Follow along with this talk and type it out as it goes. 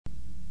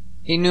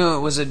He knew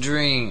it was a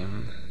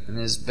dream, and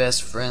his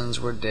best friends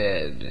were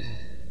dead.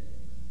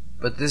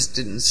 But this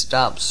didn't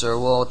stop Sir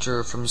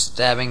Walter from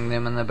stabbing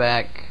them in the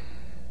back,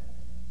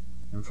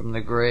 and from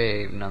the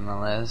grave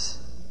nonetheless.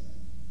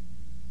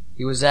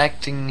 He was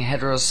acting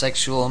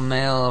heterosexual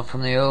male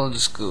from the old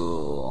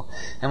school,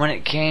 and when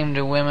it came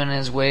to women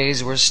his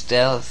ways were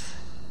stealth.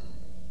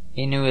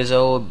 He knew his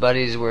old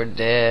buddies were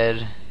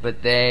dead,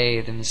 but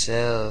they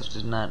themselves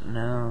did not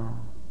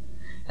know,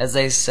 as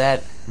they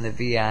sat in the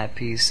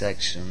VIP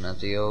section at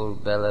the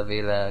old Bella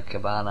Villa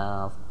Cabana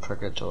off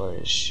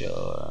Purgatory's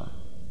shore.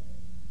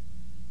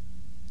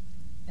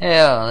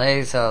 Hell,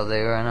 they thought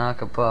they were in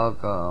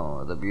Acapulco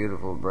with a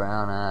beautiful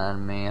brown-eyed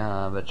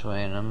Mija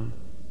between them.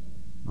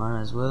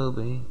 Might as well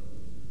be.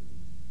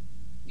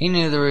 He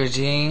knew the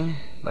routine.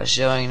 By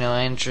showing no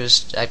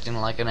interest, acting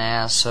like an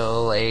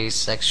asshole,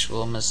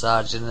 asexual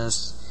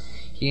misogynist,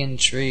 he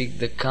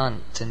intrigued the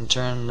cunt and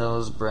turned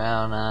those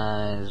brown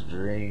eyes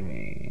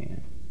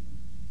dreamy.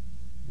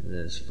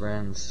 His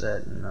friend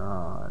sat and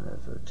gnawed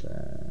at her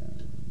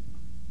turn.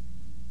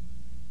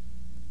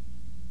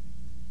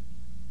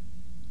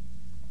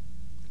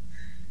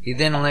 He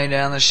then lay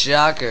down the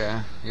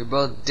shocker. You're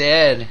both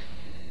dead.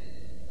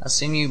 I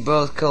seen you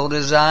both cold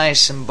as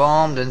ice,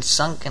 embalmed and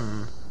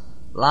sunken,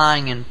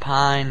 lying in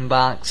pine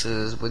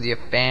boxes with your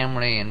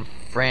family and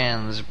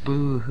friends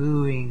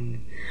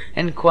boo-hooing,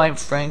 and quite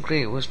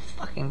frankly it was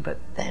fucking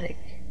pathetic.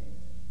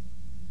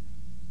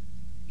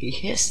 He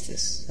hissed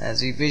us as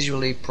he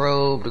visually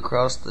probed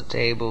across the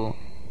table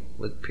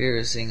with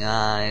piercing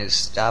eyes,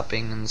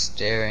 stopping and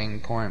staring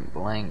point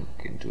blank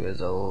into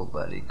his old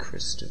buddy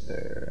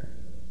Christopher.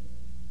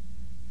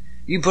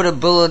 You put a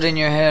bullet in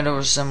your head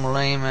over some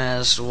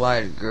lame-ass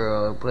white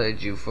girl who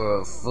played you for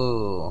a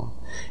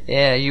fool.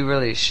 Yeah, you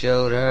really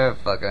showed her,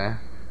 fucker.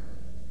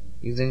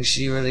 You think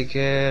she really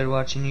cared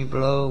watching you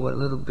blow what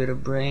little bit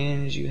of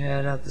brains you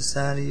had out the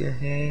side of your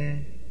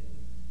head?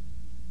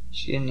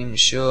 She didn't even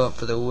show up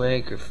for the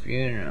wake or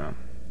funeral.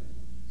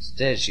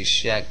 Instead, she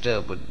shacked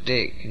up with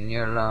Dick, and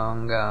you're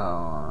long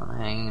gone,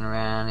 hanging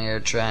around here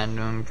trying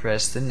to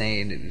impress the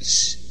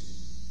natives.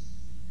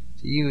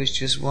 To you, it's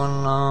just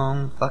one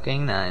long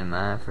fucking night,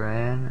 my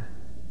friend.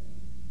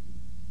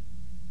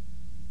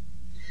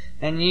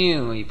 And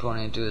you, he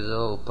pointed to his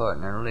old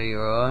partner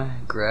Leroy,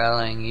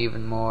 growling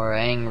even more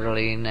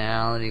angrily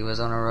now that he was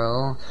on a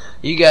roll.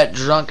 You got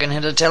drunk and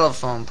hit a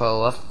telephone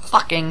pole, a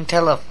fucking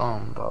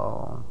telephone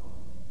pole.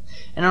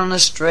 And on the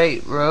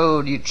straight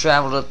road you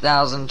traveled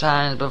 1,000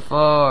 times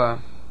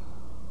before.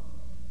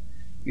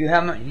 You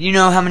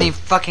know how many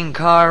fucking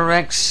car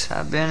wrecks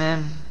I've been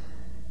in?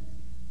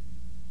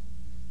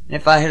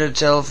 If I hit a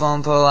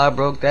telephone pole, I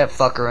broke that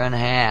fucker in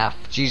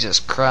half. Jesus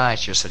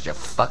Christ, you're such a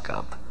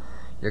fuck-up.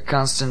 Your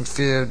constant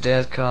fear of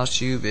death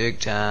cost you big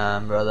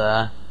time,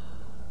 brother.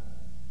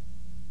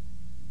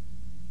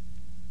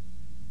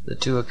 The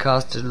two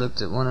accosted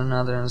looked at one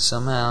another and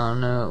somehow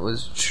knew it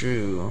was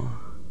true.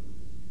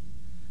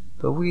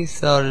 But we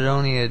thought it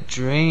only a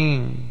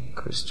dream,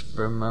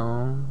 Christopher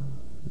moaned,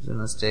 was in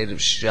a state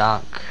of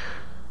shock,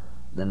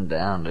 then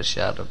downed a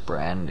shot of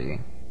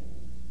brandy.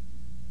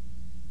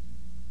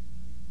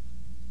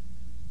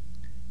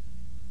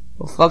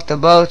 Well, fuck the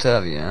both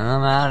of you.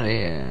 I'm out of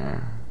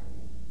here.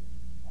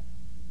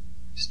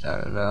 He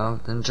started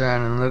off, then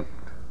turned and looked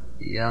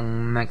the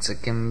young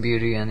Mexican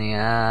beauty in the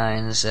eye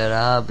and said,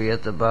 I'll be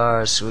at the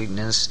bar,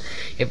 sweetness.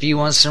 If you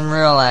want some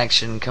real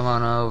action, come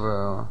on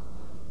over.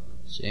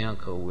 See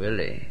Uncle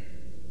Willie.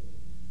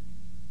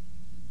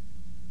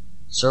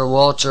 Sir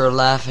Walter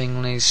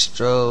laughingly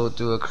strode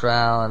through a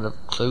crowd of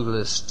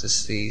clueless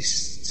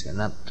deceased and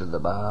up to the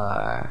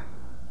bar.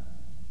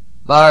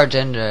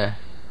 Bartender,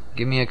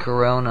 give me a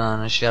Corona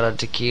and a shot of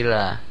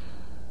tequila.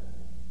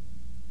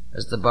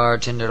 As the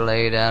bartender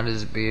laid out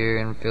his beer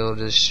and filled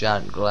his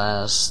shot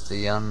glass, the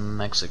young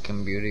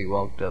Mexican beauty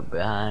walked up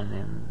behind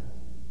him.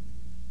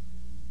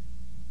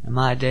 Am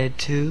I dead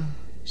too?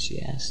 She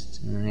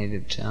asked in a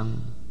native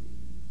tongue.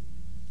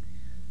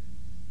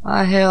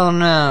 Why, hell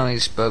no, he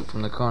spoke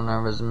from the corner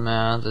of his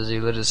mouth as he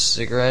lit his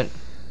cigarette.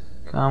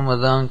 Come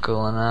with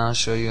Uncle and I'll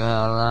show you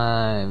how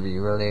alive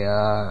you really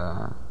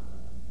are.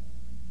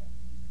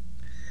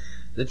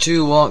 The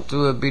two walked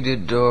through a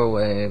beaded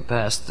doorway,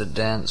 past the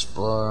dance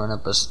floor and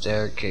up a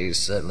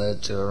staircase that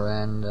led to a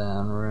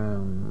ran-down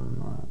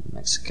room, a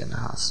Mexican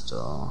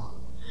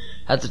hostel.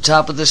 At the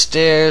top of the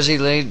stairs he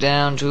laid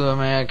down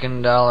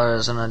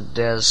 $2 on a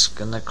desk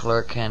and the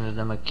clerk handed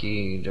him a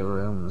key to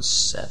room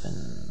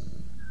 7.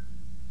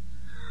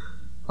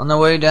 On the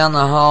way down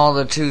the hall,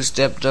 the two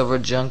stepped over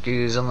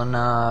junkies on the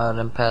nod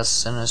and past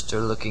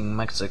sinister-looking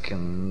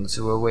Mexicans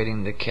who were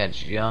waiting to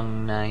catch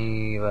young,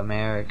 naive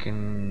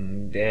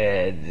American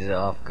deads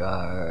off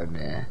guard.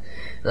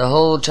 The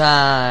whole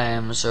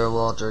time, Sir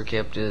Walter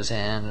kept his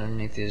hand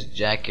underneath his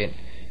jacket,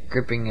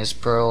 gripping his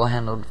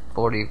pearl-handled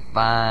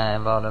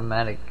 .45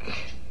 automatic,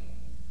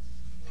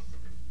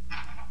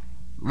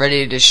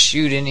 ready to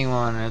shoot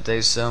anyone if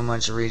they so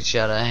much reach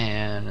out a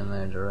hand in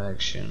their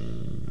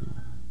direction.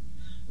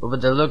 But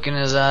with the look in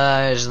his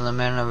eyes and the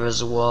manner of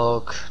his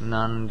walk,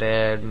 none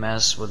dared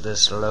mess with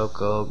this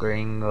loco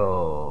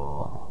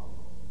gringo.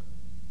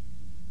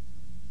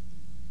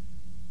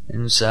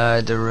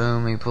 Inside the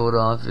room, he pulled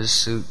off his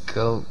suit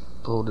coat,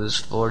 pulled his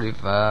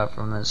 .45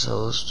 from its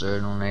holster,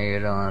 and laid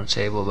it on a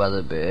table by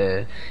the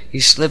bed. He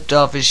slipped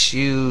off his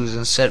shoes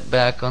and sat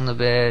back on the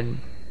bed.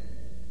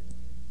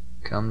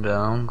 "Come to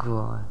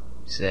Uncle,"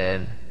 he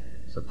said.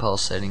 The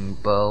pulsating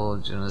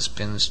bulge in his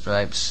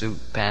pinstripe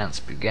suit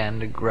pants began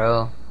to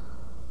grow.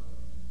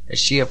 As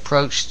she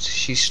approached,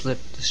 she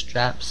slipped the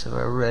straps of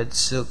her red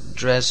silk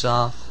dress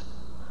off,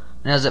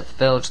 and as it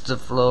fell to the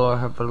floor,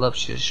 her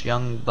voluptuous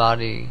young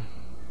body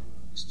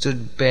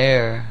stood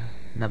bare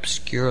and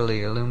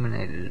obscurely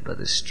illuminated by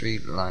the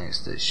street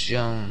lights that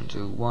shone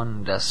through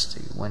one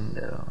dusty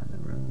window in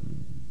the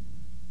room.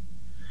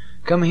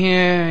 "Come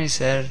here," he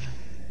said,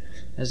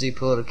 as he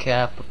pulled a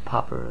cap of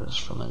poppers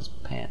from his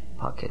pant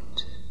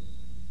pocket.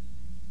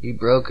 He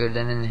broke it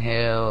and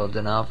inhaled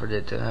and offered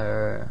it to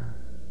her.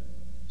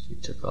 She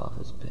took off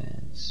his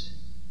pants.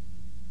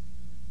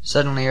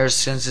 Suddenly her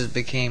senses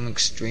became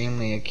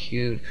extremely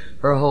acute.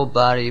 Her whole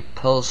body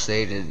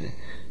pulsated,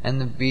 and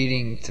the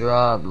beating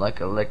throbbed like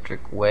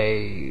electric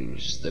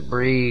waves. The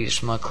breeze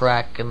from a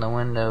crack in the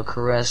window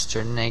caressed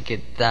her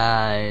naked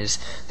thighs.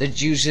 The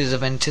juices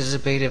of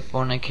anticipated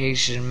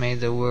fornication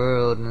made the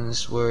world and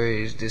its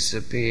worries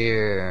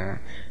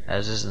disappear,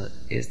 as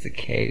is the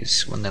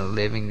case when the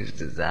living's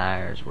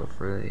desires were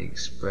freely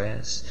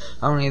expressed.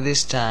 Only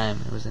this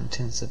time it was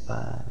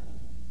intensified,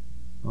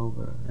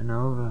 over and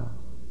over.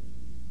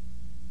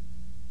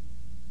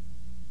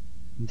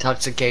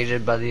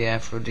 Intoxicated by the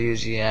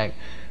aphrodisiac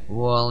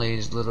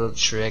Wally's little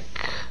trick,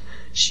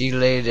 she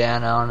lay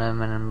down on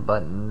him and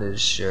unbuttoned his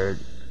shirt,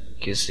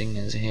 kissing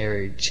his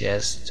hairy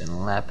chest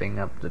and lapping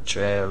up the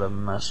trail of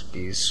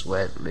musky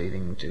sweat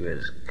leading to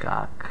his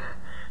cock.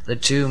 The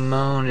two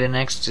moaned in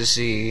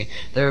ecstasy,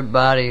 their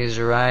bodies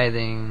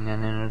writhing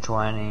and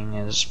intertwining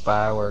as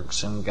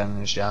fireworks and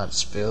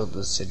gunshots filled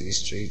the city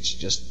streets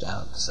just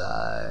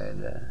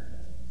outside.